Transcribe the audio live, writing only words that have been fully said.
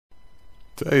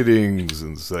Tidings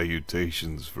and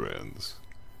salutations, friends.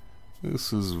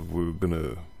 This is a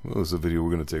video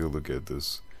we're gonna take a look at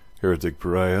this Heretic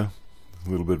Pariah a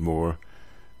little bit more.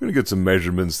 We're gonna get some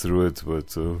measurements through it,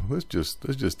 but let's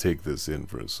just take this in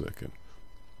for a second.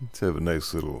 Let's have a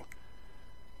nice little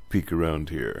peek around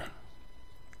here,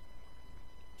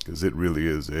 because it really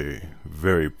is a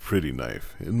very pretty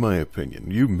knife, in my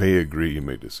opinion. You may agree, you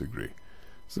may disagree.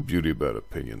 It's the beauty about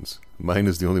opinions. Mine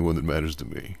is the only one that matters to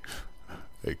me.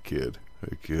 I kid.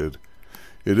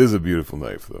 It is a beautiful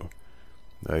knife, though.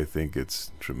 I think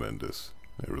it's tremendous.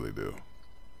 I really do.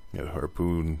 Got a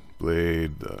harpoon,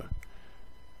 blade,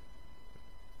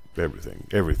 everything.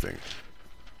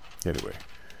 Anyway,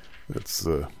 let's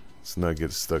not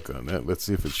get stuck on that. Let's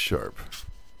see if it's sharp.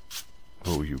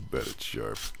 Oh, you bet it's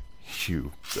sharp.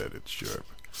 You bet it's sharp.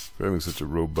 For having such a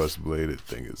robust blade, that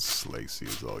thing is slicey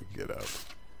as all get out.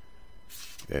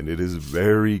 And it is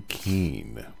very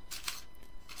keen.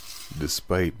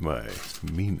 Despite my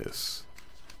meanness,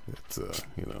 it's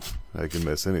I can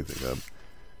mess anything up.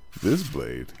 This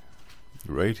blade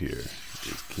right here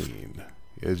is keen.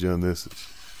 The edge on this is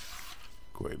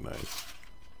quite nice.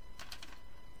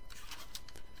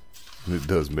 And it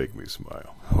does make me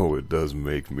smile. Oh, it does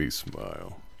make me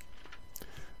smile.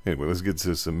 Anyway, let's get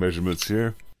to some measurements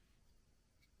here.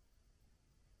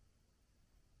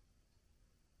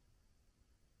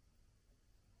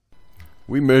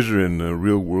 We measure in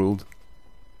real world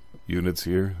units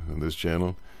here on this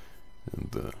channel,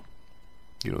 and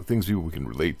things people can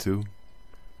relate to.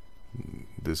 In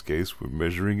this case, we're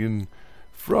measuring in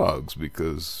frogs,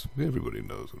 because everybody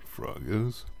knows what a frog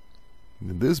is.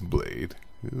 And this blade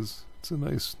it's a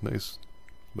nice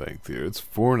length here. It's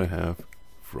 4.5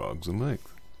 frogs in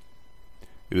length.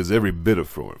 It is every bit of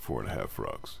 4.5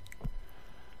 frogs.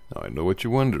 Now I know what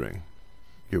you're wondering.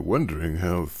 You're wondering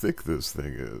how thick this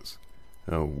thing is.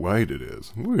 How wide it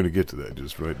is. We're going to get to that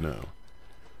just right now.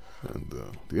 And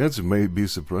the answer may be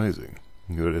surprising.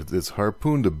 It's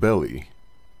harpoon to belly,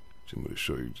 which I'm going to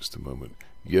show you in just a moment.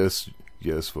 Yes,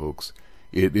 folks,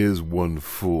 it is one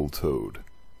full toad.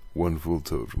 One full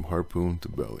toad from harpoon to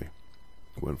belly.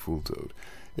 One full toad.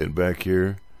 And back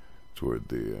here, toward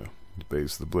the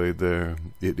base of the blade there,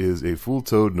 it is a full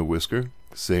toad and a whisker.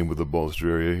 Same with the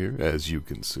bolster area here, as you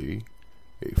can see.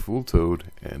 A full toad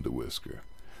and a whisker.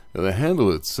 Now the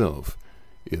handle itself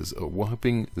is a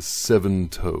whopping 7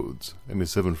 frogs.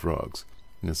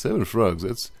 Now 7 frogs,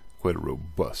 that's quite a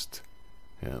robust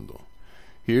handle.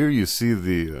 Here you see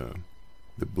the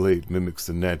blade mimics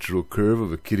the natural curve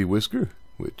of a kitty whisker,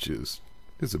 which is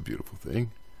a beautiful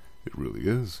thing. It really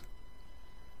is.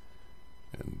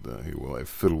 And here, while I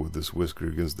fiddle with this whisker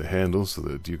against the handle so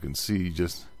that you can see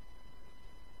just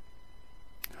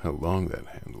how long that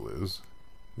handle is.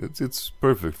 It's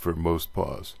perfect for most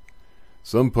paws.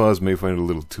 Some paws may find it a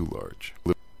little too large.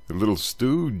 A little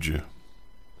stooge.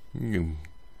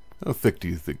 How thick do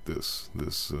you think this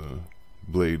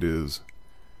blade is?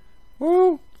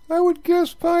 Well, I would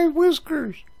guess 5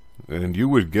 whiskers. And you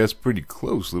would guess pretty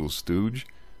close, little stooge.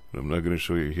 But I'm not going to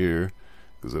show you here,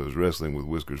 because I was wrestling with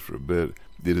whiskers for a bit.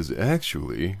 It is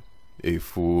actually a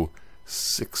full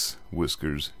 6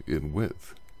 whiskers in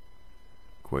width.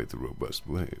 Quite the robust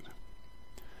blade.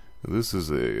 This is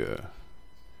a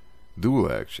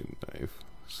dual action knife,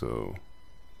 so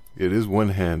it is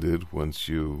one-handed once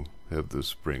you have the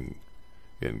spring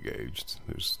engaged.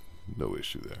 There's no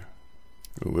issue there.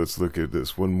 Well, let's look at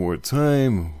this one more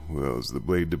time. Well, as the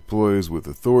blade deploys with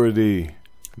authority.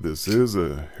 This is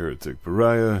a Heretic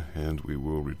Pariah, and we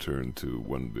will return to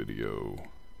one video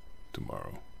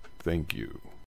tomorrow. Thank you.